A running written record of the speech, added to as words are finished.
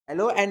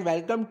Hello and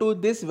welcome to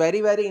this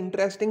very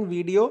interesting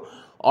video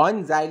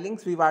on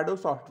Xilinx Vivado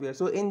software.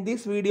 So in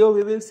this video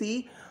we will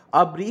see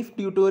a brief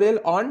tutorial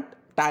on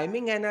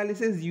timing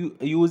analysis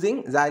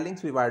using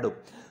Xilinx Vivado.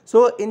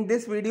 So in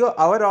this video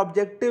our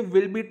objective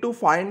will be to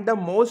find the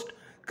most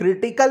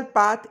critical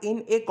path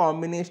in a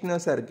combinational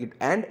circuit,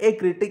 and a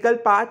critical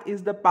path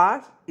is the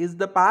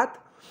path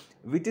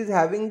which is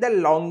having the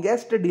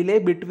longest delay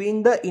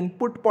between the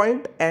input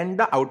point and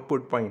the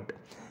output point.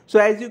 So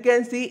as you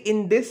can see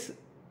in this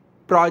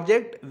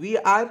project, we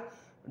are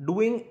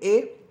doing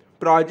a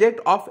project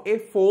of a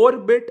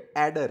 4-bit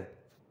adder.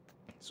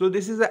 So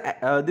this is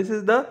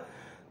the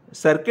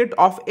circuit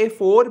of a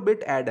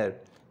 4-bit adder.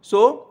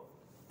 So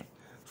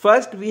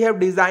first we have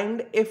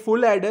designed a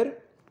full adder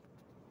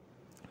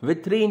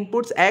with 3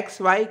 inputs X,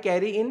 Y,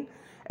 carry in,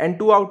 and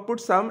 2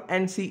 outputs sum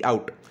and C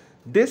out.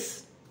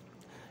 This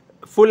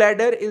full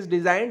adder is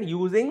designed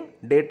using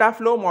data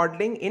flow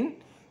modeling in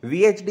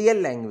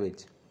VHDL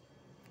language.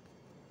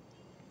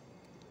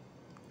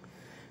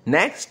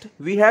 Next,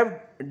 we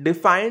have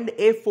defined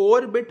a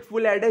 4-bit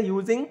full adder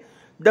using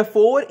the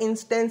 4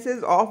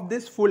 instances of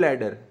this full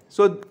adder.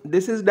 So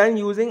this is done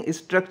using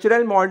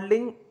structural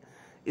modeling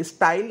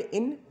style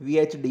in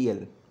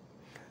VHDL.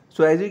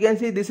 So as you can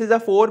see, this is a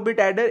 4-bit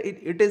adder.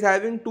 It is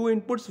having 2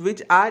 inputs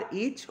which are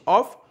each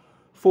of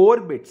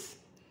 4 bits.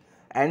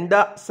 And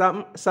the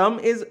sum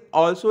is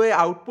also a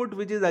output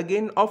which is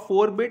again of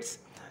 4 bits.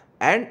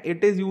 And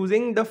it is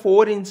using the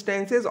 4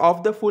 instances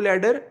of the full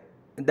adder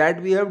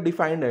that we have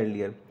defined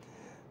earlier.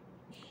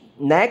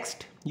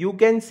 Next, you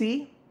can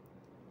see,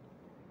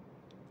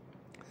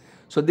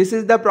 so this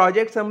is the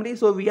project summary.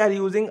 So we are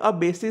using a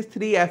basis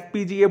 3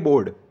 FPGA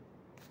board.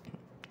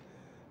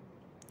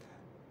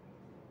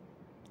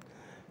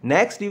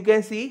 Next, you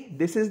can see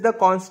this is the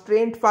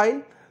constraint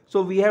file.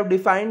 So we have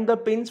defined the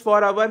pins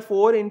for our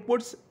 4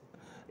 inputs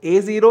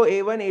A0,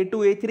 A1, A2,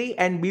 A3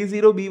 and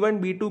B0,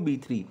 B1, B2,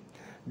 B3.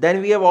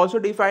 Then we have also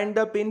defined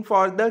the pin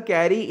for the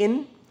carry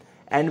in,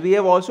 and we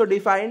have also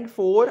defined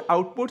 4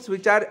 outputs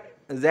which are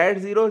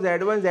Z0,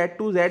 Z1, Z2,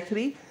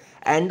 Z3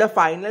 and the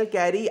final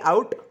carry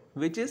out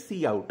which is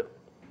C out.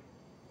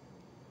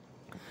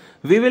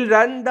 We will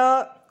run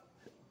the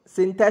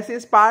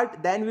synthesis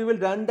part, then we will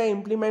run the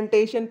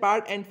implementation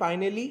part, and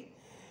finally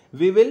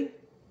we will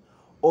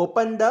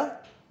open the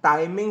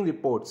timing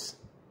reports.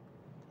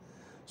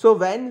 So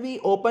when we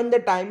open the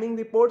timing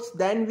reports,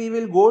 then we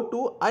will go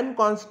to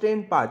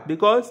unconstrained path,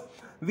 because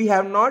we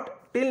have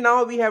not, till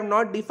now we have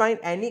not defined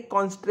any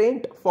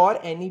constraint for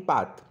any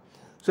path.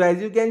 So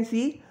as you can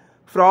see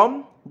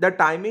from the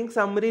timing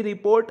summary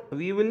report,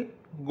 we will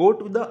go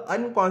to the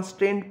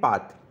unconstrained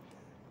path.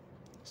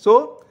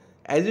 So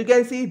as you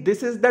can see,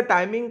 this is the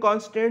timing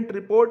constraint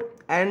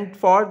report, and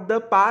for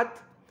the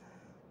path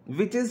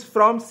which is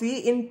from C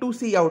in to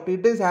C out,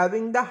 it is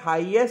having the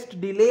highest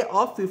delay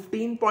of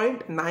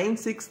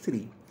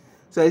 15.963.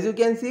 So as you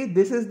can see,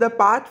 this is the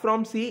path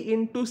from C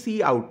in to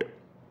C out.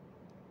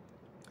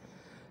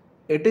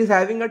 It is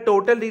having a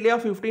total delay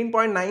of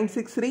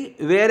 15.963,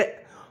 where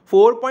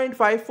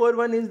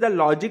 4.541 is the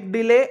logic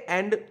delay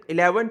and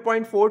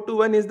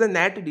 11.421 is the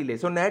net delay.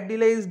 So net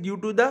delay is due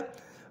to the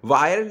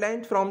wire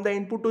length from the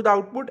input to the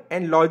output,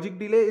 and logic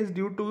delay is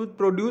due to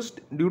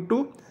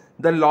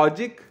the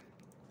logic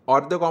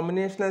or the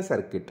combinational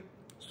circuit.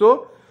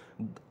 So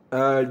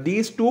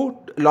these two,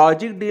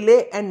 logic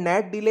delay and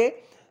net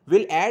delay,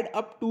 will add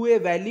up to a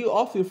value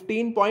of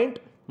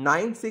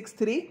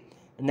 15.963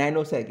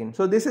 nanoseconds.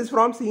 So this is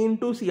from C in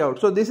to C out.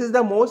 So this is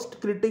the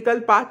most critical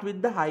path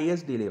with the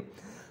highest delay.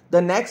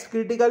 The next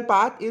critical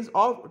path is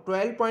of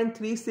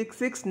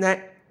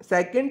 12.366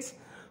 seconds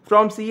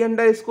from C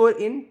underscore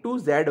in to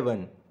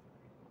Z1.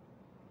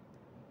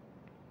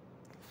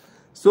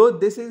 So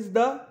this is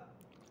the,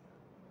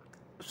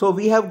 so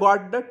we have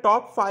got the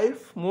top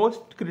 5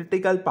 most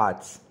critical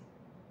paths.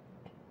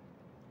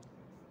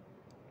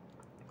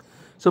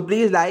 So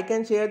please like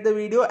and share the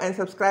video and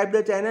subscribe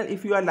the channel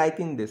if you are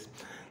liking this.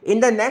 In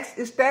the next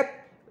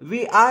step,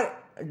 we are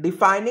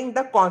defining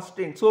the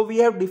constraint. So we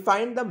have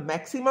defined the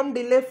maximum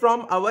delay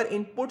from our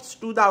inputs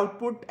to the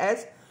output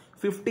as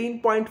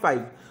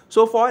 15.5.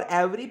 So for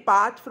every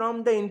path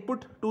from the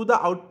input to the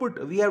output,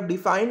 we have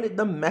defined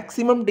the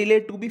maximum delay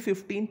to be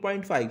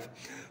 15.5.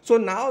 So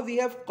now we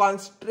have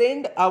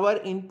constrained our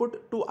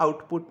input to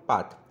output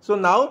path. So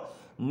now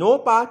no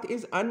path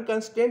is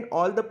unconstrained,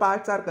 all the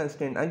paths are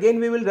constrained. Again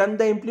we will run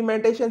the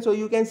implementation. So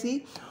you can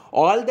see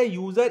all the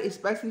user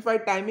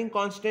specified timing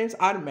constraints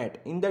are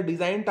met. In the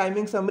design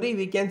timing summary,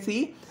 we can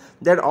see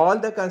that all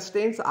the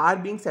constraints are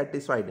being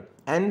satisfied.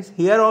 And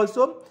here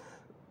also,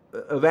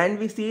 when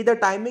we see the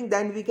timing,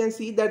 then we can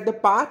see that the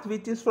path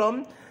which is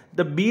from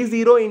the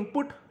B0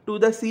 input to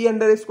the C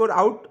underscore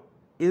out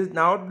is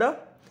now the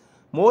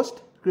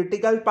most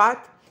critical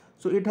path.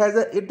 So it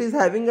is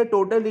having a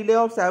total delay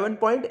of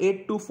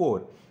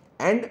 7.824,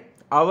 and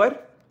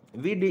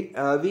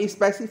we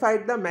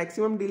specified the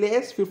maximum delay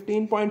as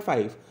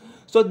 15.5.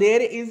 So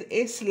there is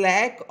a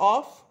slack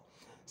of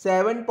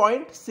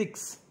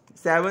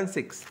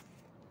 7.676.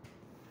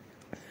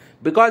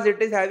 because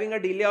it is having a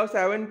delay of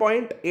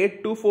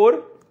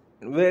 7.824,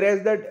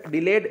 whereas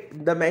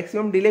the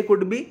maximum delay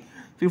could be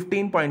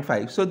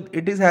 15.5. So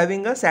it is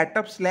having a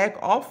setup slack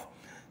of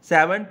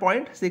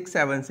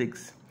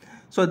 7.676.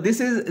 So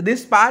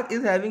this path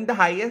is having the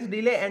highest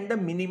delay and the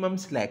minimum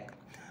slack.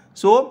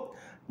 So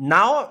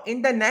now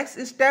in the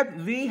next step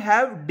we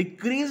have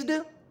decreased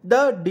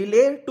the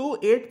delay to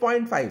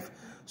 8.5.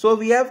 So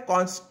we have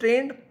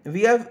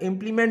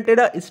implemented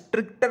a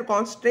stricter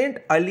constraint.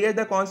 Earlier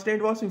the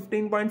constraint was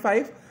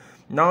 15.5.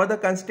 Now the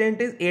constraint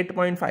is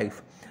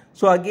 8.5.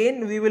 So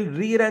again we will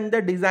rerun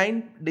the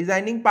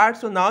designing part.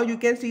 So now you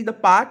can see the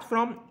path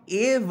from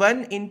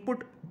A1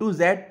 input to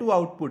Z2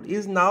 output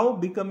is now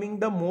becoming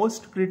the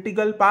most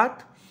critical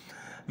path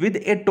with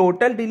a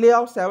total delay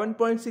of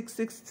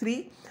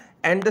 7.663,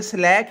 and the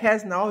slack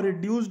has now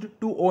reduced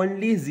to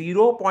only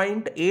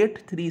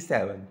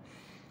 0.837.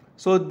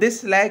 So this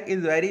slack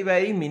is very,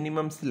 very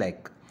minimum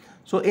slack.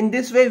 So in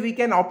this way we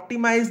can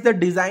optimize the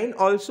design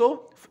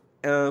also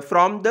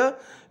from the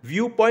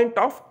viewpoint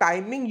of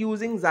timing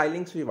using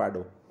Xilinx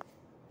Vivado.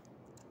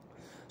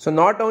 So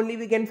not only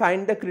we can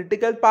find the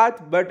critical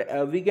path, but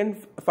we can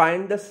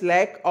find the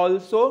slack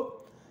also,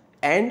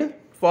 and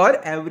for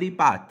every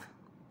path.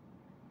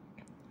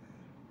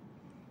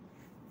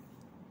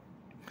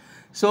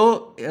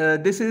 So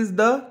this is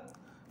the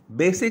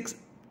basics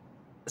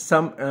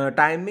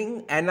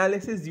timing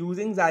analysis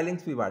using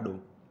Xilinx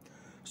Vivado.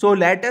 So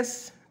let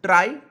us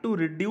try to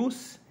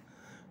reduce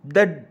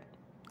the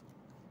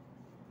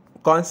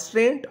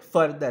constraint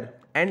further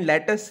and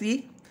let us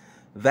see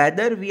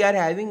whether we are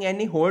having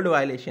any hold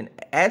violation.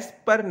 As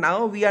per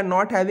now we are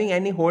not having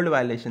any hold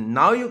violation.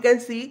 Now you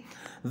can see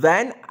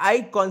when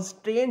I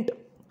constrain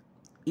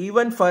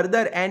even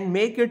further and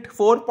make it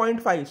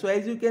 4.5. So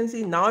as you can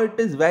see now it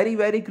is very,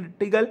 very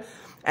critical,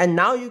 and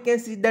now you can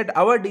see that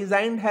our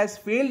design has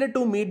failed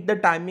to meet the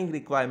timing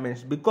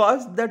requirements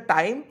because the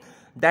time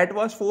that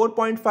was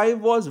 4.5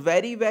 was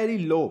very,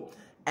 very low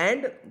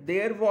and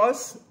there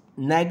was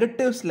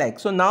negative slack.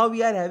 So now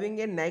we are having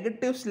a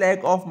negative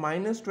slack of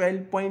minus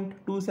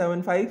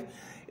 12.275.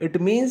 It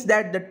means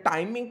that the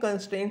timing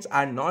constraints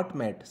are not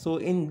met. So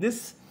in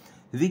this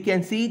we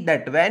can see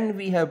that when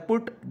we have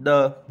put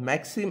the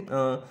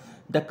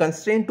the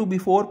constraint to be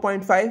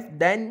 4.5,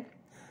 then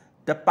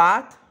the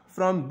path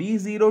from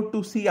B0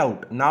 to C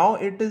out, now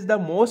it is the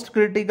most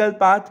critical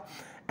path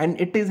and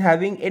it is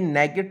having a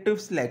negative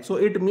slack. So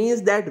it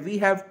means that we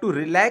have to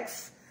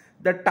relax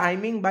the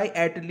timing by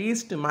at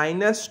least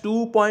minus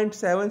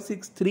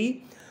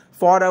 2.763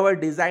 for our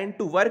design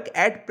to work.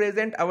 At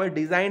present our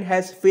design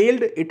has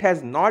failed, it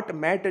has not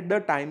met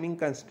the timing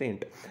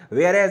constraint,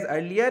 whereas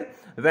earlier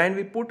when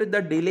we put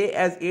the delay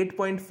as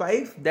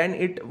 8.5, then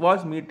it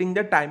was meeting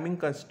the timing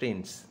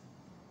constraints.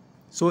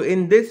 So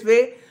in this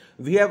way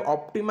we have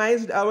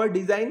optimized our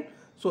design.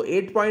 So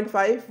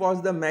 8.5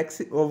 was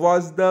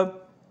the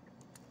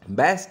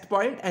best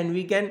point, and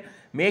we can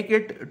make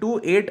it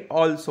to 8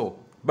 also,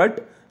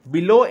 but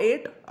below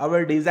 8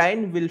 our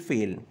design will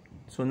fail.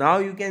 So now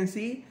you can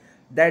see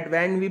that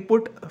when we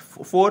put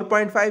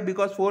 4.5,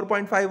 because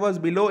 4.5 was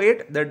below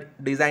 8, the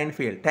design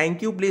failed.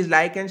 Thank you. Please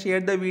like and share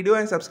the video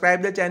and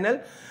subscribe the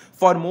channel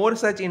for more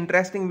such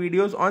interesting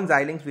videos on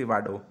Xilinx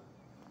Vivado.